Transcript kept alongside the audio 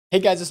Hey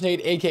guys, it's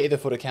Nate, aka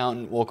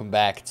TheFutAccountant. Welcome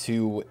back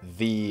to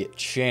the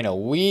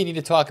channel. We need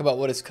to talk about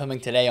what is coming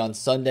today on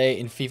Sunday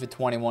in FIFA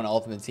 21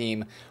 Ultimate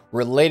Team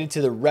related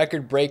to the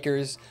record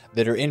breakers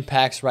that are in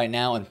packs right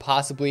now and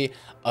possibly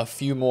a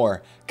few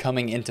more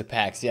coming into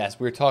packs. Yes,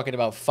 we're talking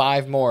about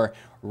 5 more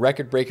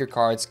record breaker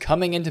cards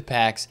coming into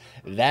packs.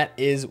 That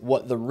is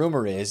what the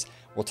rumor is.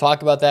 We'll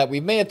talk about that. We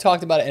may have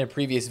talked about it in a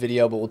previous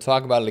video, but we'll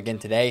talk about it again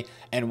today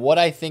and what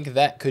I think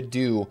that could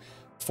do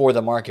for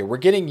the market. We're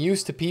getting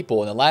used to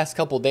people. In the last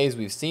couple of days,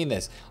 we've seen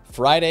this.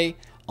 Friday,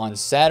 on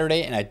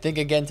Saturday, and I think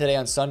again today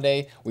on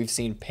Sunday, we've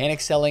seen panic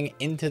selling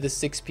into the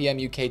 6 p.m.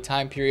 UK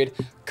time period.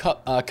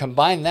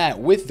 Combine that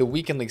with the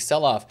weekend league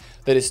sell-off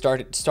that is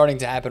starting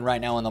to happen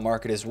right now on the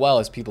market as well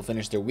as people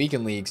finish their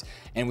weekend leagues,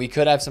 and we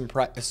could have some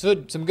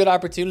good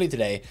opportunity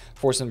today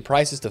for some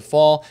prices to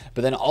fall,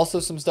 but then also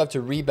some stuff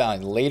to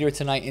rebound later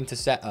tonight into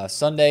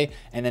Sunday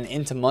and then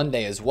into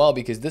Monday as well,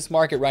 because this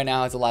market right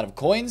now has a lot of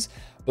coins,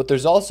 but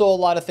there's also a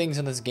lot of things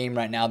in this game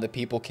right now that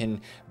people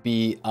can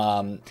be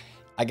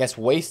I guess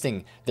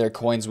wasting their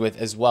coins with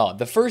as well.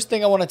 The first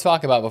thing I want to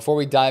talk about before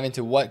we dive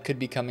into what could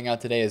be coming out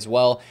today as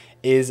well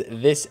is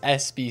this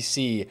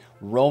SBC,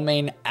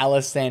 Romain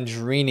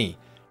Alessandrini.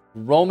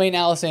 Romain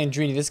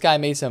Alessandrini, this guy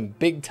made some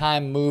big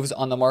time moves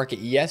on the market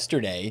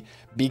yesterday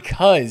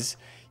because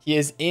he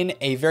is in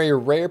a very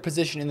rare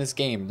position in this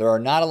game. There are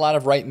not a lot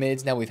of right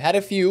mids. Now, we've had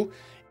a few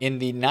in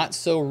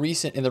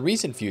the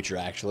recent future,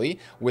 actually,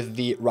 with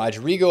the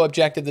Rodrigo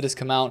objective that has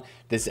come out,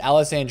 this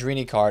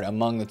Alessandrini card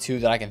among the two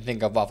that I can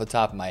think of off the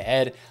top of my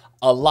head.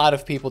 A lot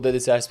of people did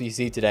this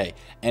SBC today,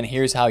 and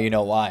here's how you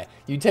know why.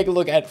 You take a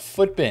look at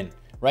Futbin,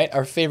 right?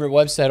 Our favorite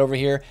website over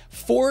here,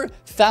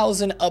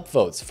 4,000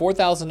 upvotes,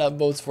 4,000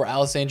 upvotes for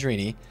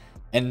Alessandrini.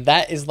 And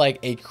that is like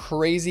a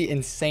crazy,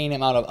 insane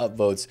amount of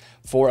upvotes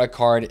for a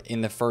card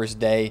in the first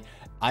day.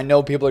 I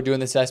know people are doing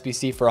this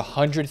SBC for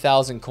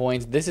 100,000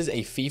 coins. This is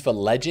a FIFA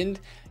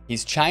legend.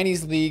 He's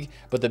Chinese league,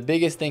 but the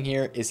biggest thing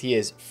here is he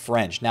is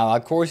French. Now,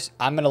 of course,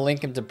 I'm going to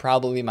link him to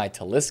probably my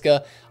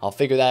Talisca. I'll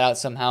figure that out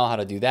somehow, how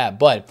to do that.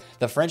 But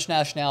the French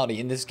nationality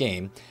in this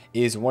game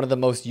is one of the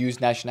most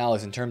used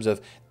nationalities in terms of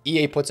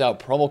EA puts out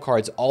promo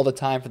cards all the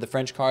time for the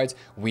French cards.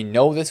 We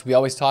know this. We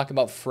always talk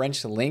about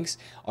French links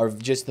are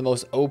just the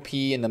most OP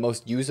and the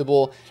most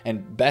usable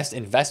and best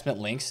investment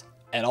links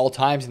at all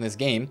times in this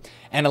game,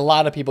 and a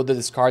lot of people did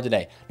this card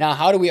today. Now,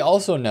 how do we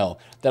also know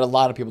that a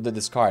lot of people did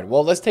this card?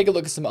 Well, let's take a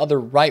look at some other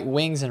right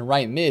wings and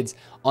right mids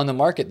on the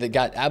market that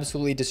got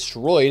absolutely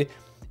destroyed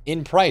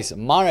in price.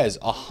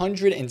 Mahrez,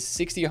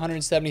 160,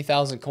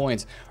 170,000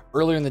 coins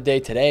earlier in the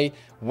day today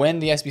when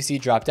the SBC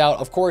dropped out.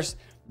 Of course,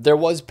 there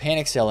was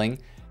panic selling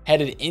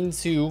headed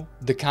into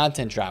the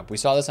content drop. We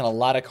saw this on a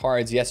lot of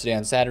cards yesterday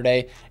on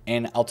Saturday,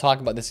 and I'll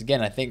talk about this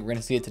again. I think we're going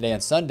to see it today on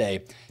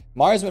Sunday.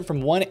 Mars went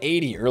from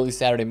 180 early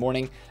Saturday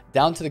morning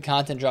down to the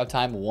content drop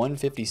time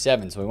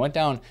 157. So we went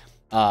down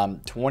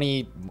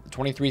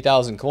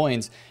 23,000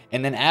 coins.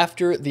 And then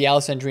after the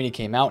Alessandrini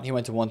came out, he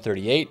went to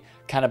 138,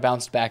 kind of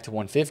bounced back to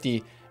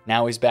 150.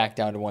 Now he's back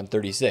down to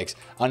 136.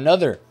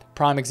 Another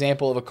prime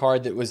example of a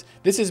card that was,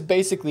 this is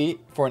basically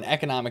for an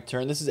economic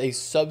turn. This is a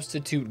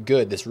substitute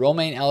good. This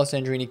Romain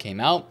Alessandrini came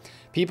out.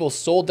 People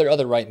sold their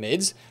other right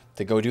mids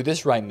to go do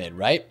this right mid,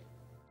 right?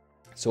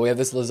 So we have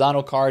this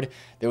Lozano card.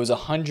 There was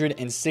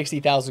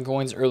 160,000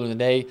 coins earlier in the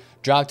day,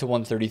 dropped to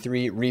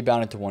 133,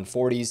 rebounded to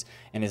 140s,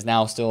 and is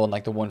now still in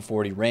like the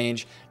 140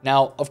 range.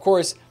 Now, of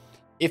course,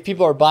 if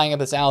people are buying up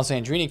this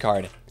Alessandrini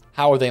card,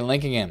 how are they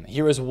linking him?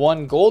 Here is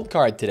one gold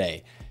card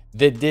today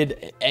that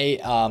did a,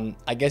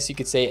 I guess you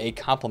could say a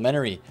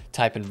complimentary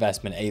type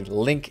investment, a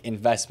link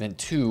investment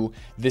to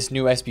this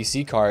new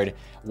SBC card.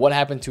 What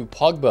happened to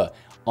Pogba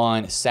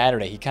on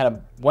Saturday? He kind of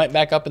went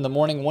back up in the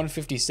morning,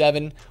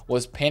 157,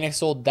 was panic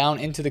sold down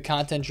into the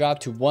content drop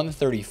to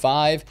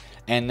 135,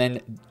 and then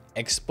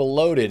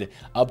exploded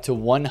up to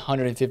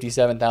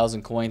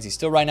 157,000 coins. He's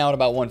still right now at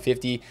about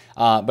 150,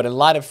 but a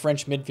lot of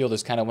French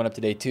midfielders kind of went up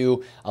today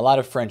too. A lot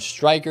of French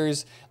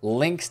strikers.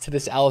 Links to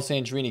this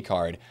Alessandrini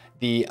card.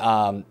 The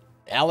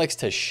Alex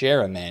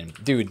Teixeira, man.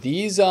 Dude,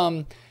 these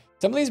some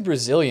of these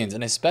Brazilians,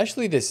 and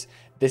especially this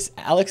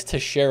Alex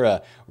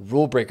Teixeira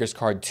Rule Breakers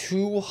card,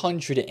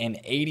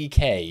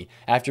 280k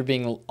after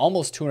being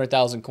almost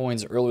 200,000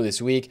 coins earlier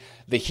this week.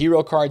 The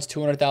Hero cards,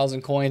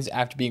 200,000 coins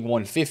after being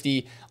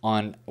 150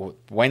 on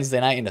Wednesday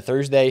night into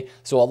Thursday.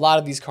 So a lot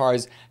of these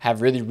cards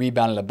have really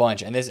rebounded a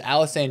bunch. And this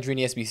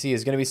Alessandrini SBC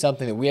is going to be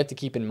something that we have to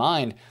keep in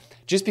mind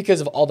just because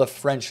of all the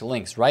French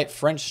links, right?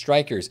 French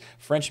strikers,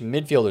 French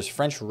midfielders,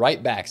 French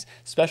right backs,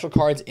 special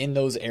cards in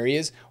those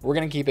areas. We're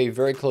going to keep a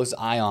very close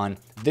eye on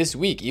this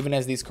week, even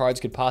as these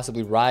cards could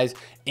possibly rise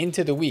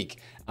into the week.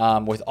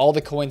 With all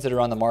the coins that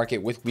are on the market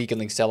with weekend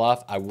link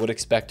sell-off, I would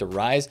expect a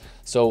rise.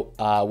 So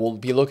we'll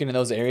be looking in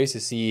those areas to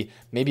see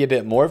maybe a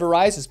bit more of a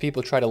rise as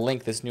people try to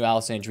link this new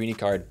Alessandrini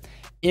card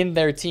in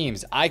their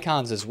teams.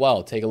 Icons as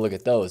well, take a look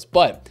at those.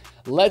 But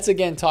let's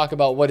again talk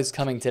about what is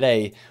coming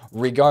today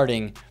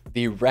regarding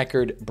the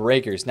record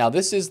breakers. Now,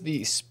 this is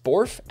the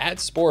Sporf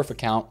 @Sporf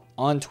account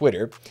on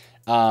Twitter.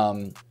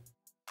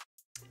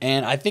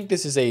 And I think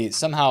this is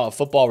somehow a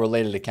football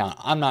related account.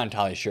 I'm not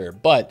entirely sure,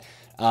 but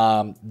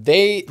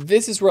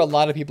this is where a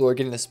lot of people are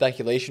getting the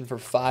speculation for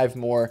 5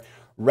 more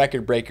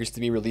record breakers to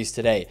be released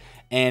today.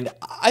 And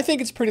I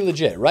think it's pretty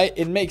legit, right?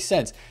 It makes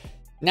sense.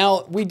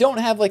 Now, we don't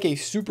have like a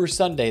Super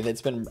Sunday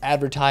that's been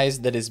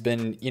advertised, that has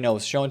been,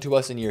 shown to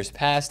us in years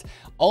past.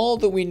 All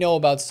that we know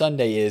about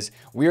Sunday is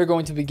we are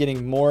going to be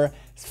getting more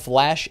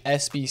Flash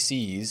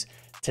SBCs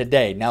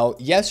today. Now,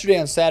 yesterday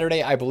on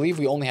Saturday, I believe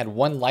we only had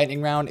 1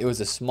 lightning round. It was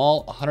a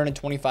small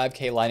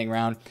 125K lightning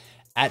round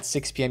at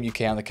 6 p.m.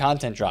 UK on the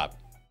content drop.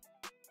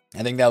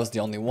 I think that was the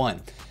only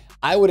one.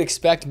 I would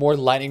expect more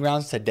lightning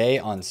rounds today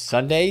on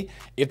Sunday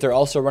if they're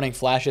also running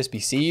Flash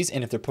SBCs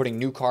and if they're putting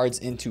new cards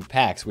into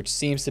packs, which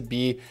seems to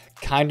be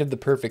kind of the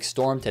perfect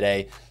storm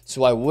today.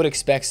 So I would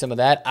expect some of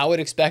that. I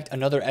would expect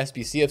another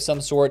SBC of some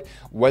sort,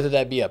 whether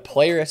that be a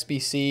player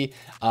SBC.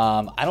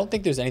 I don't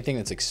think there's anything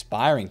that's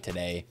expiring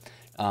today.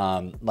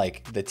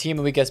 Like the Team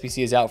of the Week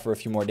SBC is out for a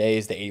few more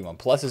days. The 81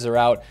 pluses are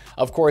out.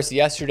 Of course,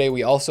 yesterday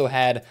we also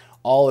had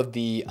all of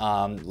the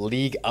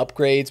league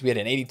upgrades. We had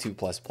an 82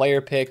 plus player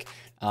pick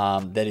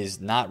that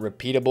is not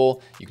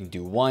repeatable. You can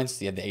do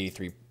once. You have the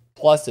 83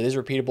 plus that is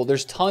repeatable.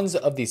 There's tons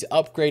of these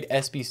upgrade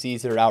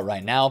SBCs that are out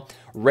right now.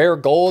 Rare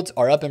golds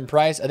are up in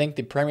price. I think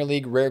the Premier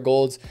League rare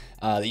golds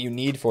that you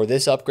need for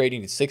this upgrade, you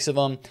need 6 of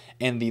them.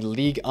 And the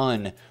League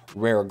Un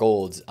rare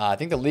golds. I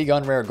think the League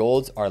Un rare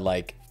golds are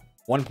like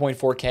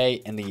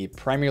 1.4K and the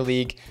Premier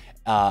League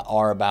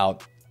are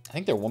about, I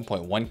think they're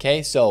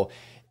 1.1K. So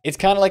it's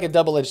kind of like a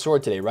double-edged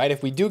sword today, right?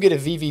 If we do get a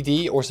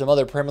VVD or some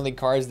other Premier League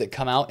cards that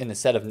come out in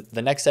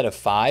the next set of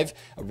 5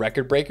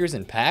 record breakers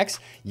and packs,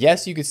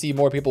 yes, you could see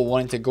more people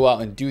wanting to go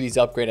out and do these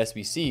upgrade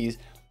SBCs,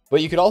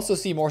 but you could also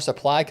see more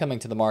supply coming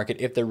to the market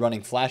if they're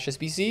running Flash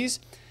SBCs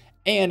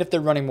and if they're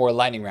running more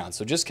lightning rounds.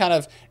 So just kind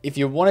of, if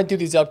you want to do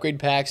these upgrade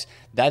packs,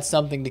 that's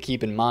something to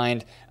keep in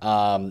mind.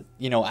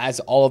 As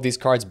all of these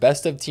cards,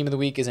 best of Team of the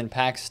Week is in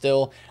packs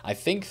still. I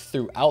think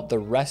throughout the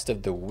rest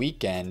of the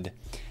weekend,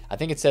 I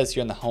think it says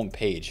here on the home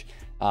page,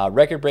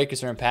 record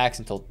breakers are in packs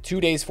until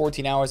 2 days,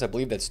 14 hours. I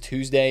believe that's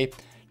Tuesday.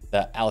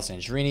 The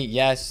Alessandrini,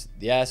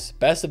 yes.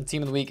 Best of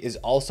Team of the Week is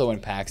also in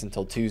packs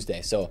until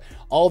Tuesday. So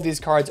all of these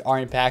cards are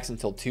in packs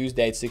until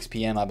Tuesday at 6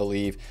 p.m., I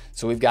believe.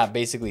 So we've got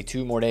basically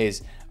 2 more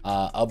days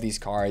of these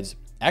cards.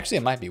 Actually,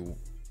 it might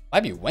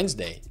be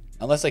Wednesday,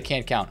 unless I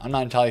can't count. I'm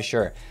not entirely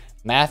sure.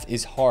 Math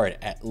is hard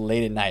at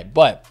late at night,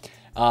 but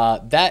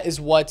that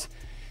is what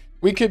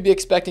we could be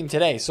expecting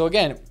today. So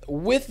again,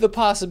 with the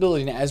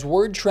possibility, as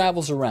word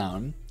travels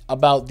around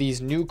about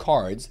these new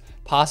cards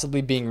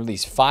possibly being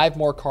released, 5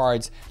 more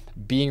cards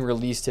being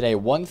released today,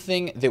 one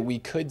thing that we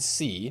could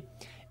see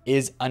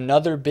is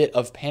another bit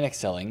of panic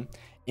selling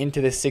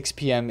into the 6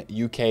 p.m.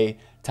 UK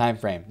time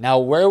frame. Now,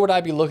 where would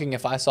I be looking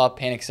if I saw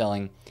panic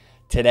selling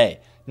today?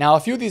 Now, a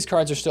few of these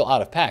cards are still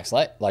out of packs,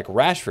 like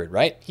Rashford,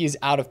 right? He's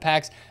out of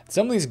packs.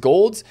 Some of these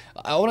golds,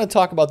 I want to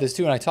talk about this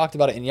too, and I talked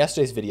about it in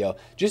yesterday's video,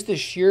 just the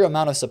sheer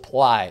amount of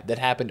supply that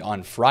happened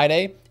on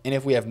Friday. And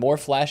if we have more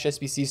Flash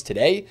SBCs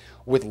today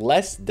with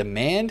less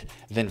demand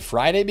than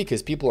Friday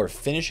because people are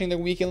finishing their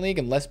weekend league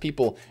and less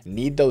people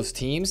need those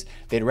teams,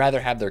 they'd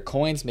rather have their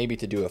coins maybe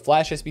to do a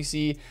Flash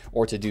SBC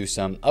or to do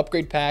some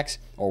upgrade packs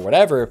or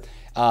whatever.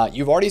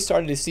 You've already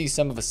started to see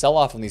some of a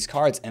sell-off on these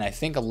cards, and I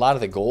think a lot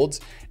of the golds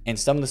and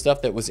some of the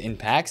stuff that was in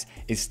packs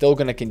is still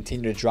going to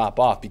continue to drop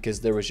off because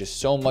there was just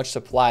so much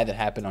supply that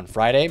happened on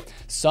Friday.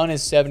 Son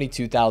is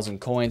 72,000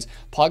 coins.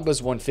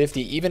 Pogba's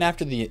 150. Even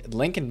after the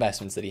link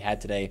investments that he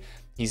had today,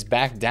 he's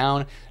back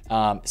down.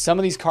 Some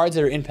of these cards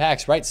that are in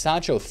packs, right?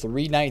 Sancho,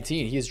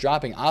 319. He is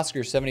dropping.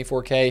 Oscar,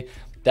 74K.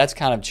 That's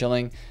kind of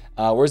chilling.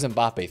 Where's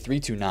Mbappe?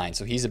 329.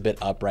 So he's a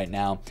bit up right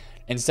now.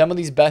 And some of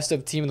these best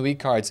of Team of the Week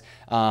cards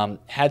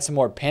had some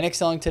more panic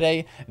selling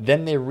today.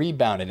 Then they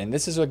rebounded. And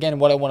this is, again,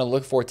 what I want to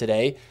look for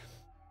today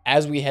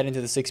as we head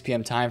into the 6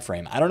 p.m. time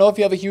frame. I don't know if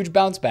you have a huge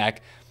bounce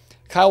back.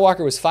 Kyle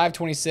Walker was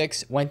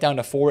 526, went down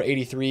to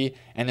 483,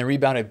 and then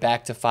rebounded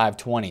back to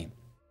 520.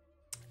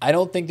 I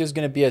don't think there's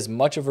going to be as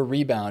much of a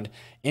rebound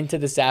into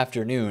this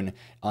afternoon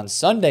on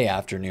Sunday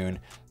afternoon,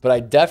 but I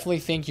definitely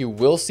think you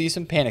will see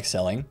some panic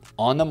selling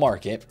on the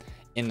market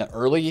in the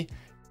early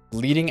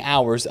leading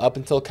hours up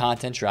until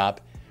content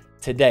drop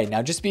today.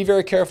 Now, just be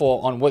very careful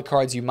on what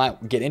cards you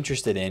might get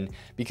interested in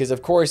because,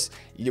 of course,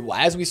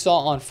 as we saw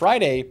on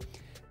Friday,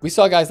 we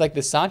saw guys like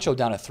this Sancho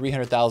down to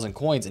 300,000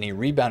 coins and he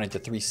rebounded to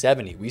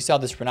 370. We saw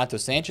this Renato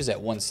Sanchez at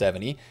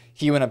 170.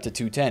 He went up to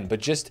 210. But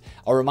just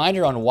a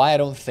reminder on why I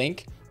don't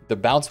think the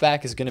bounce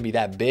back is going to be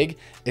that big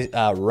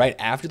right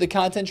after the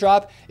content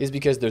drop is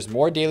because there's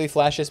more daily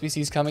Flash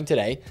SBCs coming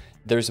today.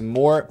 There's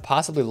more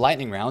possibly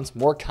lightning rounds,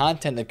 more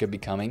content that could be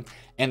coming,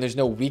 and there's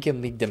no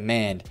weekend league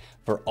demand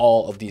for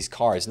all of these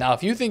cards. Now,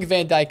 if you think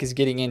Van Dijk is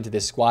getting into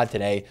this squad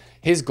today,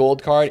 his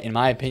gold card, in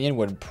my opinion,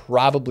 would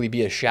probably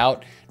be a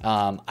shout.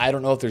 I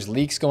don't know if there's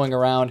leaks going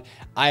around.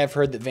 I have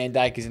heard that Van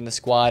Dijk is in the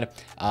squad,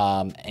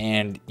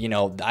 and you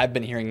know, I've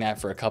been hearing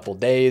that for a couple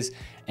days,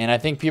 and I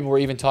think people were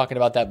even talking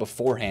about that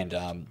beforehand.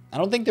 I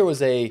don't think there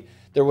was a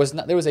there was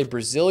a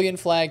Brazilian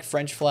flag,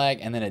 French flag,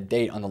 and then a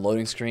date on the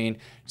loading screen.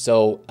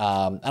 So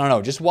I don't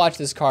know, just watch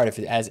this card if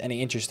it has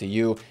any interest to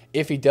you.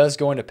 If he does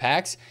go into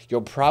packs,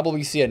 you'll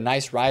probably see a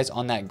nice rise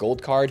on that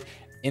gold card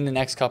in the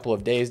next couple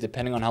of days,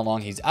 depending on how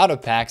long he's out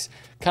of packs,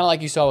 kind of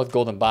like you saw with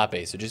Golden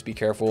Mbappe. So just be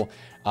careful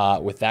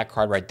with that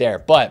card right there.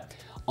 But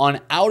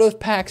on out of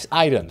packs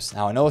items,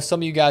 now I know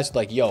some of you guys are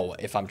like, yo,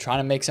 if I'm trying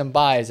to make some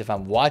buys, if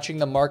I'm watching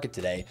the market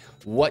today,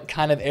 what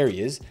kind of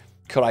areas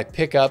could I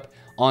pick up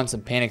on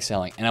some panic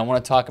selling? And I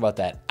want to talk about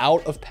that.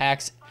 Out of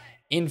packs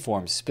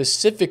informs,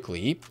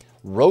 specifically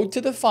Road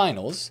to the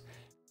Finals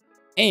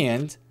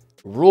and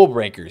Rule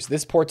Breakers.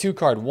 This Porto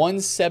card,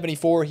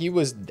 174. He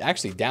was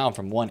actually down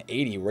from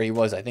 180 where he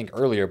was, I think,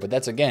 earlier. But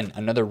that's, again,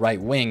 another right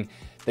wing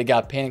that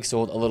got panic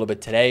sold a little bit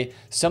today.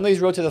 Some of these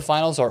Road to the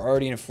Finals are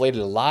already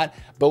inflated a lot.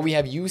 But we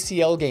have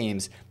UCL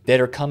games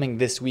that are coming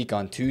this week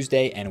on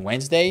Tuesday and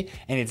Wednesday.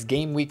 And it's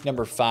game week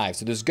number 5.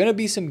 So there's going to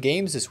be some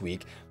games this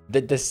week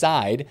that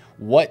decide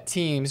what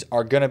teams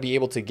are going to be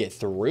able to get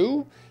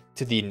through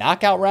to the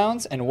knockout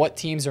rounds and what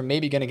teams are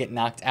maybe going to get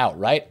knocked out,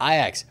 right?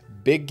 Ajax,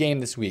 big game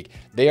this week.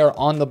 They are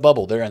on the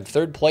bubble. They're in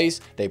 3rd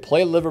place. They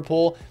play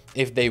Liverpool.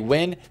 If they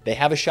win, they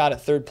have a shot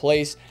at 3rd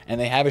place and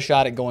they have a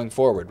shot at going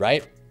forward,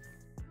 right?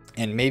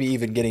 And maybe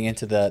even getting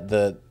into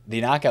the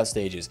knockout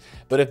stages.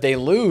 But if they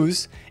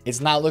lose, it's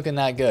not looking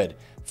that good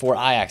for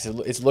Ajax.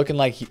 It's looking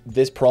like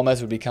this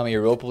Promes would become a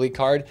Europa League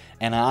card,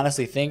 and I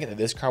honestly think that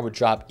this card would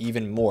drop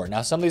even more.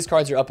 Now, some of these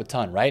cards are up a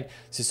ton, right?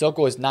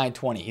 Sissoko is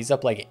 920. He's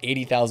up like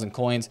 80,000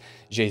 coins.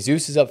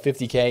 Jesus is up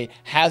 50K.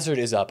 Hazard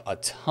is up a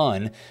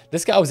ton.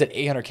 This guy was at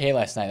 800K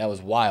last night. That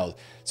was wild.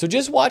 So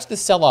just watch the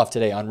sell-off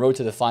today on Road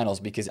to the Finals,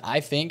 because I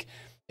think,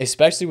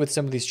 especially with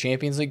some of these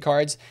Champions League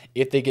cards,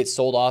 if they get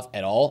sold off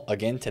at all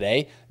again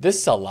today,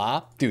 this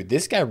Salah, dude,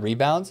 this guy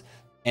rebounds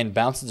and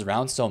bounces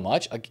around so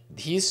much.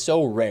 He's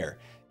so rare.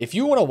 If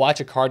you want to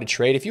watch a card to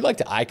trade, if you like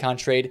to icon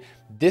trade,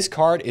 this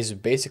card is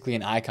basically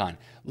an icon.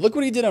 Look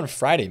what he did on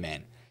Friday,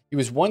 man. He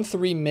was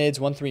 1-3 mids,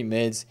 1-3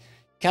 mids.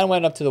 Kind of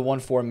went up to the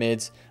 1-4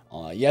 mids.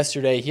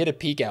 Yesterday, he had a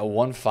peak at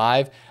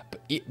 1-5.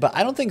 But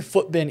I don't think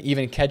Footbin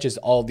even catches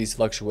all of these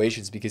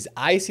fluctuations, because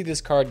I see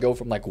this card go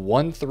from like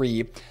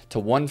 1-3 to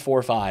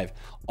 1-4-5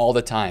 all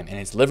the time. And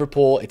it's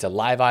Liverpool. It's a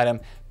live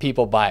item.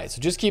 People buy it. So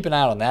just keep an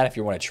eye on that if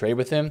you want to trade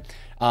with him.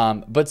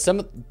 But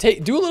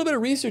do a little bit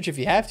of research if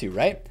you have to,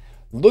 right?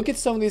 Look at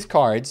some of these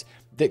cards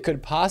that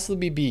could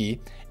possibly be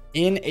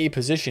in a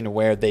position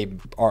where they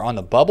are on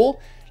the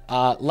bubble,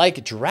 like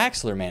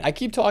Draxler, man. I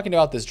keep talking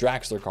about this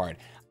Draxler card.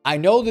 I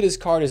know that his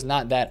card is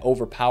not that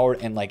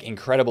overpowered and like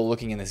incredible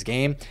looking in this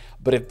game,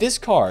 but if this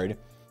card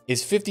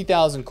is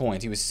 50,000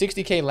 coins, he was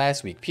 60K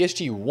last week,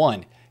 PSG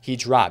won, he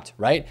dropped,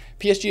 right?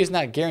 PSG is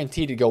not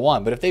guaranteed to go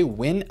on, but if they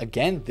win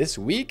again this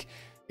week,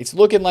 it's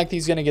looking like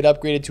he's going to get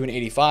upgraded to an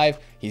 85.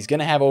 He's going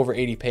to have over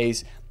 80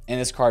 pace. And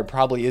this card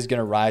probably is going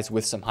to rise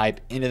with some hype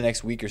into the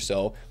next week or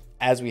so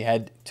as we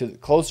head to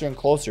closer and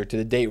closer to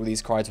the date where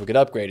these cards will get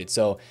upgraded.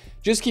 So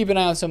just keep an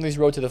eye on some of these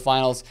Road to the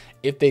Finals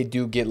if they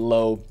do get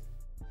low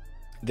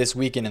this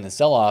weekend in the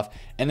sell-off.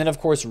 And then, of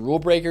course, Rule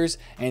Breakers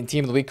and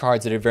Team of the Week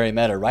cards that are very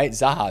meta, right?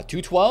 Zaha,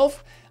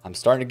 212. I'm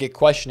starting to get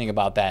questioning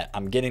about that.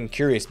 I'm getting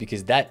curious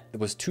because that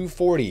was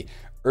 240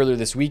 earlier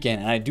this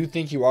weekend. And I do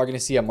think you are going to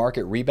see a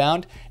market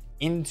rebound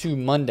into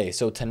Monday.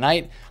 So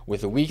tonight,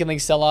 with the weekend league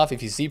sell-off,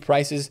 if you see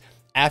prices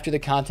after the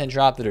content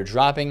drop that are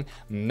dropping,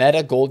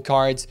 meta gold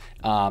cards,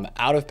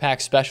 out of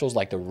pack specials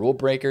like the Rule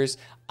Breakers,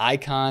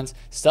 icons,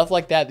 stuff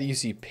like that you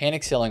see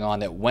panic selling on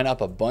that went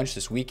up a bunch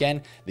this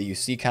weekend, that you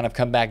see kind of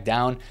come back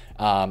down,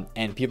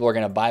 and people are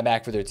going to buy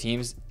back for their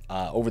teams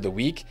over the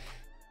week.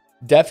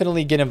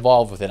 Definitely get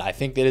involved with it. I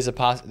think there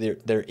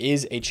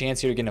is a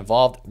chance here to get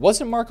involved.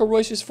 Wasn't Marco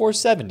Reus's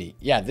 470?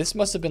 Yeah, this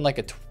must have been like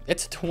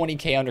it's a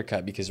 20K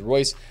undercut, because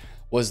Reus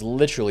was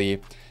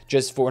literally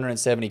just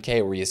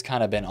 470K where he has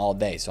kind of been all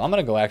day. So I'm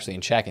going to go actually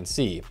and check and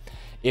see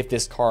if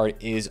this card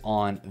is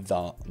on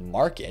the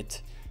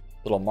market.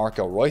 Little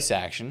Marco Reus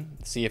action.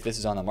 See if this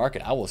is on the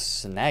market. I will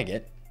snag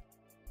it.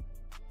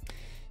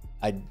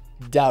 I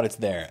doubt it's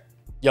there.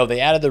 Yo, they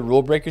added the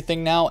Rule Breaker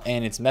thing now,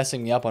 and it's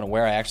messing me up on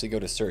where I actually go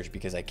to search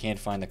because I can't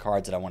find the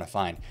cards that I want to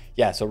find.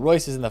 Yeah, so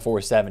Reus is in the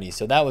 470s.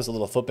 So that was a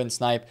little flip-in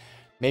snipe.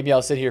 Maybe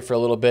I'll sit here for a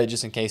little bit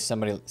just in case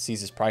somebody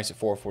sees his price at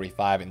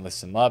 445 and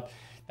lists him up.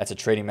 That's a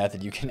trading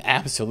method you can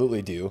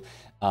absolutely do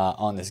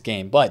on this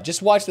game. But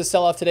just watch the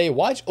sell-off today.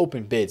 Watch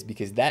open bids,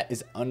 because that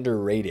is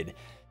underrated.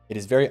 It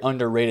is very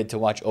underrated to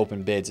watch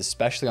open bids,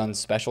 especially on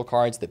special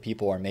cards that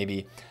people are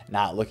maybe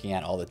not looking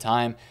at all the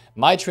time.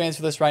 My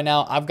transfer list right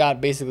now, I've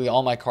got basically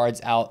all my cards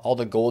out, all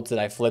the golds that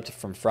I flipped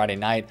from Friday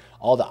night,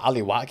 all the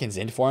Ali Watkins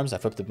informs, I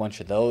flipped a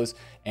bunch of those,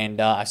 and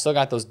I still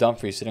got those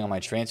Dumfries sitting on my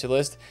transfer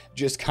list,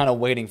 just kind of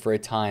waiting for a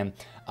time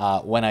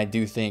when I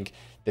do think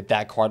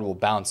that card will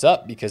bounce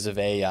up because of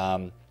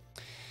a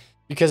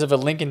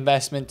link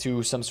investment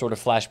to some sort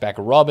of flashback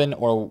Robin,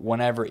 or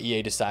whenever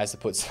EA decides to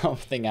put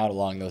something out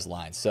along those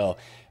lines. So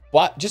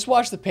just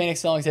watch the panic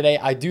selling today.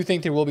 I do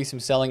think there will be some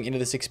selling into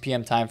the 6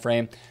 p.m. time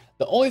frame.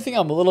 The only thing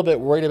I'm a little bit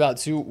worried about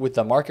too with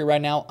the market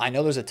right now, I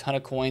know there's a ton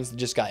of coins that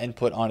just got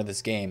input onto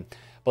this game,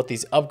 but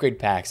these upgrade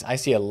packs, I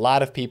see a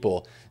lot of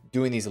people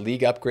doing these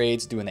league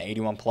upgrades, doing the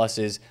 81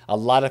 pluses. A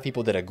lot of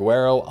people did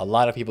Aguero. A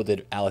lot of people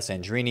did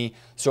Alessandrini.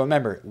 So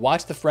remember,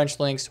 watch the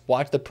French links,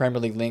 watch the Premier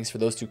League links for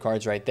those two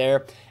cards right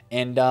there.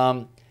 And,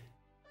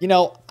 you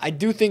know, I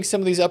do think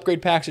some of these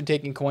upgrade packs are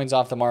taking coins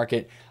off the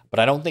market, but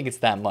I don't think it's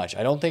that much.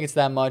 I don't think it's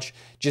that much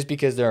just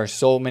because there are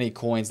so many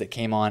coins that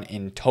came on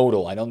in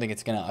total. I don't think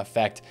it's going to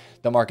affect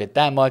the market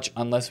that much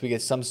unless we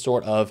get some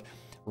sort of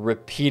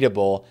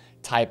repeatable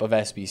type of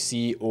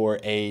SBC or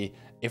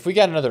if we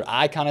got another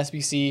icon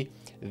SBC,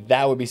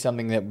 that would be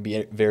something that would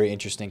be very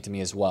interesting to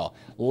me as well.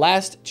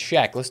 Last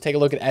check. Let's take a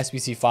look at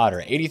SBC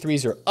fodder.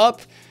 83s are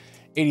up.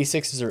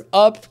 86s are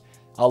up.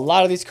 A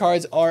lot of these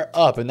cards are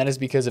up, and that is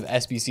because of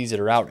SBCs that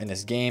are out in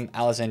this game.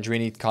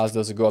 Alessandrini caused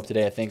those to go up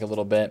today, I think, a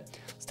little bit.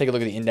 Let's take a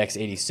look at the index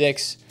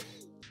 86.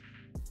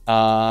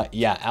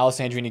 Yeah,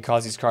 Alessandrini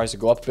caused these cards to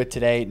go up a bit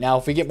today. Now,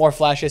 if we get more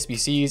flash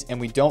SBCs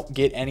and we don't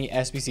get any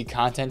SBC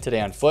content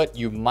today on foot,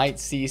 you might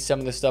see some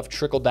of the stuff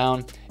trickle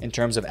down in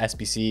terms of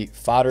SBC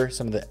fodder,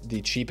 some of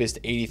the cheapest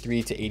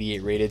 83 to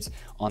 88 rated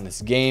on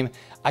this game.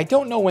 I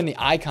don't know when the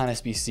icon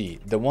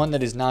SBC, the one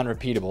that is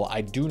non-repeatable,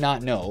 I do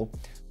not know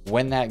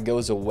when that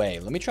goes away.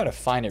 Let me try to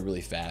find it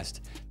really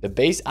fast. The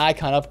base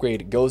icon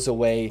upgrade goes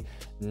away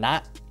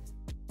not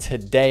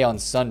today on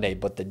Sunday,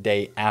 but the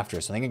day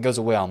after. So I think it goes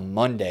away on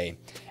Monday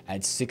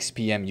at 6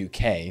 p.m.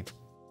 UK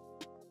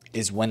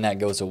is when that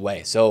goes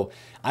away. So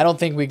I don't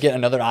think we get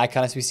another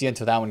icon SBC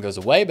until that one goes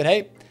away, but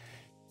hey,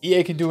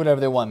 EA can do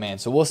whatever they want, man.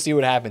 So we'll see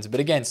what happens.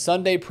 But again,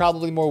 Sunday,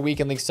 probably more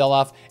weekend league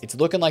sell-off. It's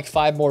looking like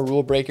 5 more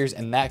rule breakers,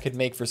 and that could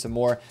make for some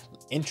more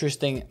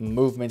interesting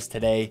movements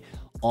today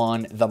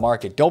on the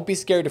market. Don't be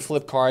scared to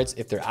flip cards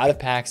if they're out of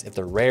packs, if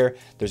they're rare.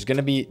 There's going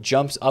to be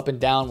jumps up and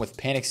down with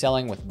panic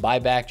selling, with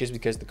buyback, just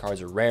because the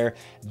cards are rare.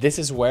 This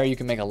is where you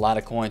can make a lot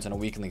of coins on a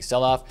weekend league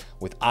sell-off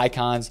with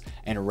icons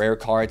and rare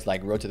cards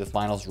like Road to the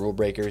Finals, rule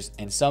breakers,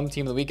 and some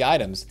Team of the Week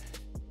items,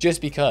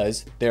 just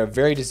because they're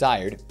very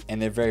desired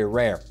and they're very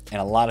rare,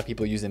 and a lot of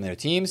people use them in their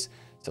teams.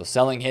 So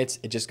selling hits,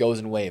 it just goes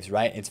in waves,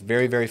 right? It's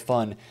very, very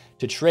fun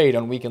to trade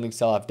on weekend league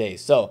sell-off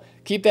days. So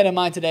keep that in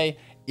mind today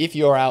if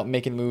you're out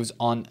making moves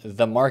on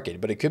the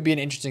market. But it could be an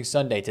interesting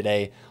Sunday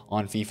today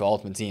on FIFA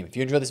Ultimate Team. If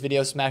you enjoyed this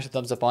video, smash the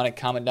thumbs up on it,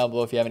 comment down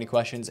below if you have any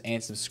questions,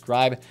 and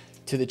subscribe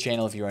to the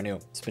channel if you are new.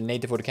 It's been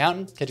Nate,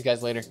 TheFutAccountant. Catch you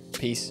guys later.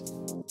 Peace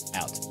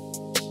out.